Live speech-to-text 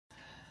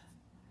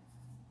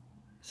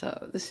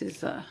So this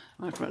is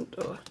my front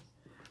door.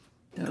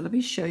 Now let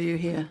me show you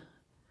here.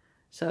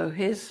 So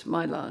here's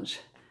my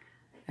lounge,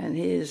 and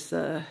here's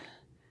the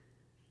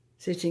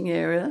sitting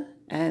area,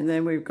 and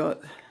then we've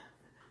got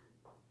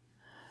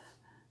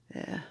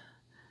there,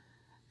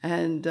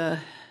 and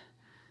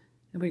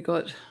we've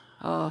got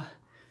our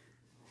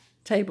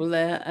table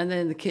there, and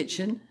then the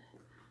kitchen.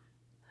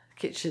 The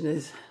kitchen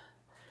is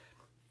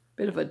a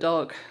bit of a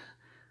dark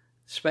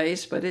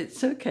space, but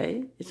it's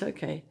okay. It's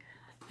okay.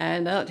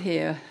 And out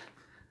here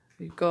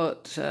we've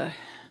got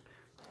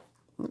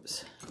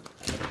oops.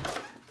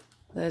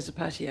 There's a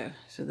patio.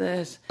 So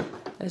there's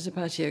a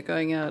patio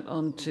going out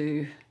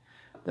onto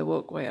the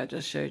walkway I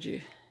just showed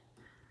you.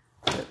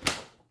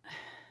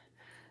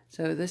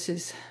 So this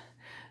is,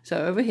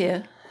 so over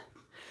here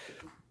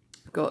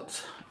I've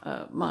got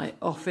my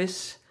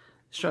office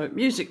stroke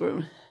music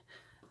room.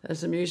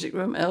 There's a music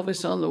room,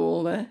 Elvis on the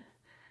wall there,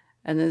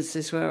 and this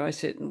is where I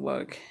sit and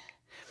work.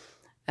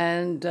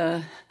 And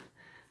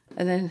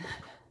then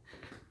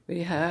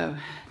we have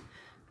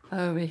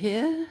over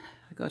here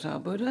we've got our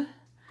Buddha.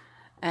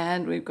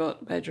 And we've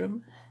got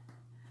bedroom,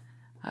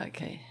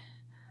 okay,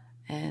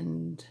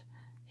 and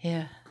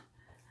here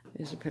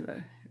is a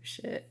pillow,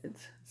 shared,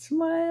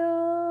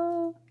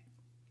 smile.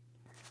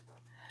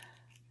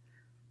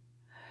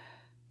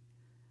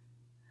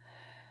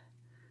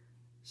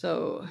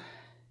 So,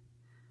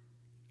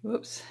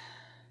 whoops,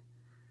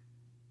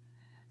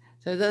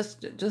 so that's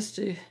just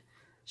to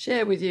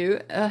share with you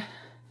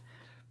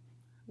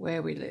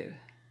where we live.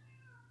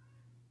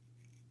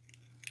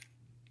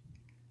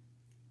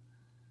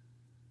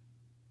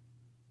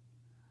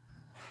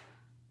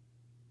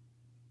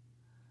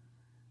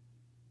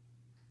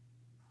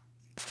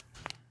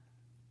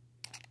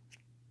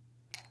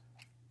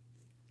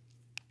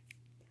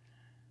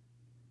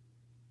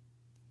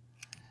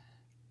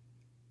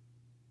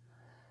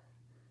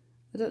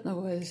 I don't know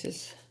why this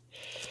is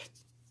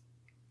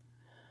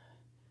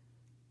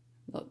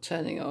not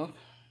turning off.